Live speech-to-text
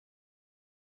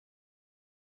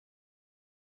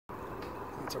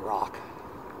It's a rock.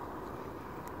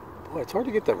 Boy, it's hard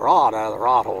to get the rod out of the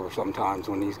rod holder sometimes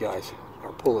when these guys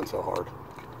are pulling so hard.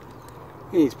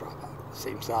 He's probably the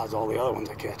same size as all the other ones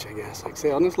I catch, I guess. Like I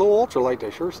say, on this little ultralight,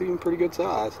 they sure seem pretty good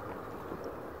size.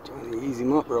 Trying to ease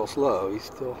him up real slow. He's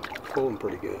still pulling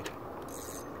pretty good.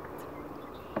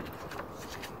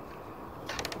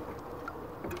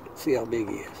 See how big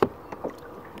he is.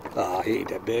 Ah, he ain't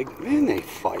that big. Man, they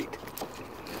fight.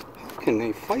 How can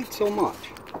they fight so much?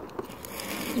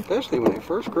 Especially when they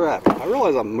first grab me. I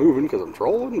realize I'm moving because I'm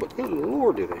trolling, but good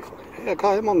lord do they fight. Hey, I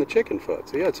caught him on the chicken foot.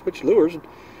 See, I switched lures.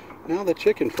 Now the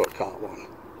chicken foot caught one.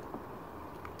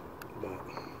 But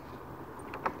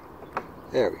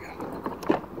there we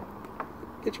go.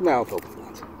 Get your mouth open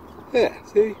once. Yeah,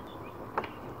 see?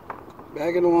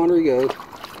 Back in the water he goes.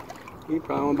 He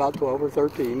probably about 12 or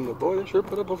 13, but boy, they sure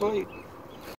put up a fight.